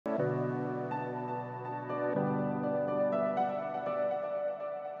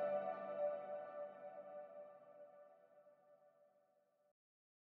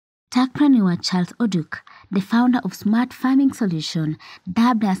Techpreneur Charles Oduk, the founder of Smart Farming Solution,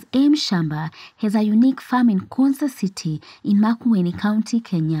 dubbed as M-shamba, has a unique farm in Konza city in Makueni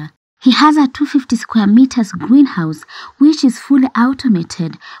County-Kenya. He has a 250 square meters greenhouse, which is fully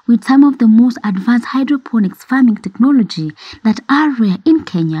automated with some of the most advanced hydroponics farming technology that are rare in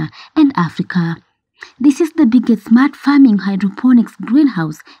Kenya and Africa. This is the biggest smart farming hydroponics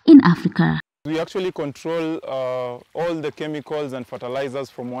greenhouse in Africa. We actually control all the chemicals and fertilizers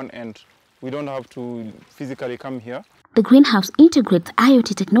from one end. We don't have to physically come here. The greenhouse integrates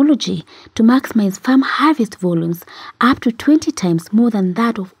IoT technology to maximize farm harvest volumes up to 20 times more than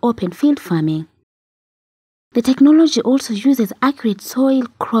that of open field farming. The technology also uses accurate soil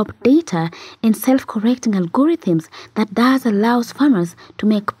crop data and self-correcting algorithms that thus allows farmers to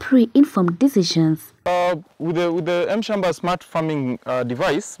make pre-informed decisions. With the M-shamba smart farming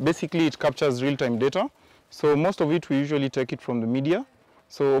device, basically it captures real-time data. So most of it we usually take it from the media.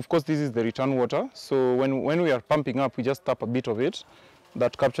 So of course this is the return water. So when we are pumping up, we just tap a bit of it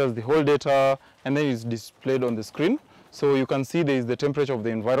that captures the whole data and then it's displayed on the screen. So you can see there is the temperature of the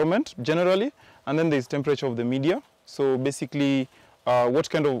environment generally, and then there is temperature of the media. So basically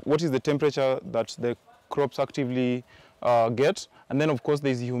what is the temperature that the crops actively get, and then of course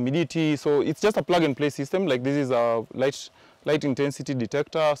there is humidity. So it's just a plug and play system. Like this is a light intensity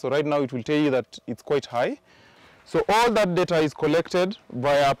detector. So right now it will tell you that it's quite high. So all that data is collected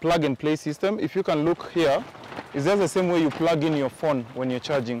via a plug and play system. If you can look here, it's just the same way you plug in your phone when you're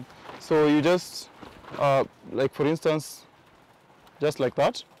charging. So you just, like for instance, just like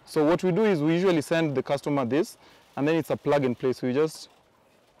that. So what we do is we usually send the customer this, and then it's a plug and play. So you just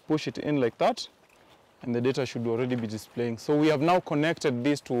push it in like that, and the data should already be displaying. So we have now connected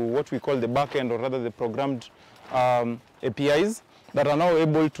this to what we call the backend, or rather the programmed APIs that are now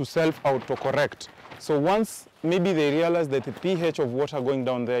able to self-autocorrect. So once maybe they realize that the pH of water going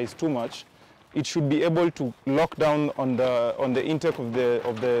down there is too much, it should be able to lock down on the intake of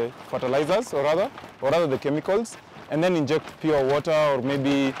the fertilizers, or rather the chemicals, and then inject pure water. Or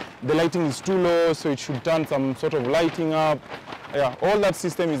maybe the lighting is too low, so it should turn some sort of lighting up. Yeah, all that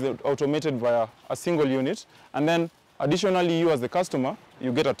system is automated via a single unit, and then additionally you as the customer,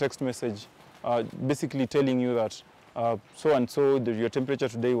 you get a text message basically telling you that so and so your temperature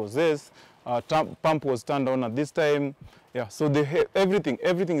today was this, pump was turned on at this time. Yeah, so everything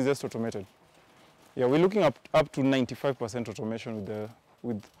is just automated. Yeah, we're looking up to 95% automation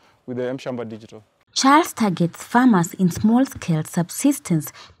with the M-shamba digital. Charles targets farmers in small-scale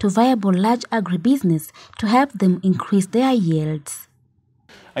subsistence to viable large agribusiness to help them increase their yields.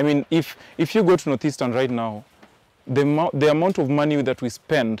 I mean, if you go to Northeastern right now, the amount of money that we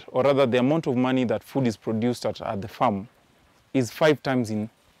spend, or rather the amount of money that food is produced at the farm, is 5 times in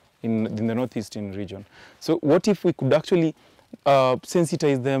the Northeastern region. So what if we could actually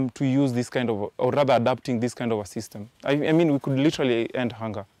sensitize them to use this kind of, or rather adapting this kind of a system? I mean, we could literally end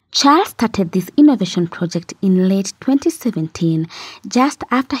hunger. Charles started this innovation project in late 2017, just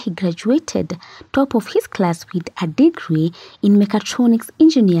after he graduated top of his class with a degree in mechatronics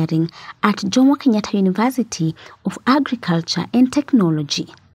engineering at Jomo Kenyatta University of Agriculture and Technology.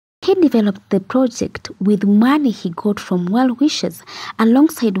 He developed the project with money he got from well-wishers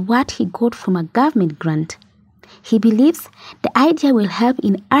alongside what he got from a government grant. He believes the idea will help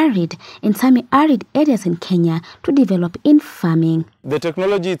in arid and semi-arid areas in Kenya to develop in farming. The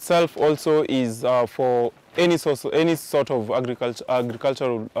technology itself also is for any sort of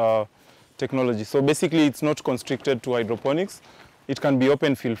agricultural technology. So basically it's not constricted to hydroponics. It can be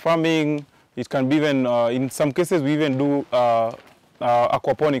open field farming. It can be even, in some cases we even do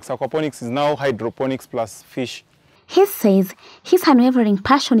aquaponics. Aquaponics is now hydroponics plus fish. He says his unwavering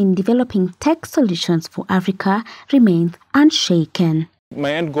passion in developing tech solutions for Africa remains unshaken.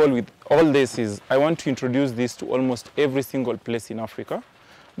 My end goal with all this is I want to introduce this to almost every single place in Africa.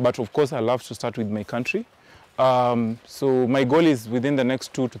 But of course, I love to start with my country. So my goal is within the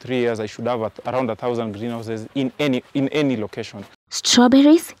next 2 to 3 years, I should have around 1,000 greenhouses in any location.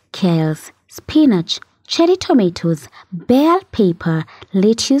 Strawberries, kales, spinach, cherry tomatoes, bell pepper,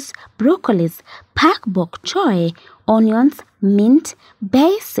 lettuce, broccolis, pak bok choy, onions, mint,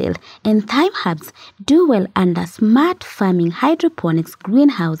 basil, and thyme herbs do well under smart farming hydroponics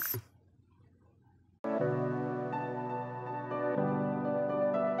greenhouse.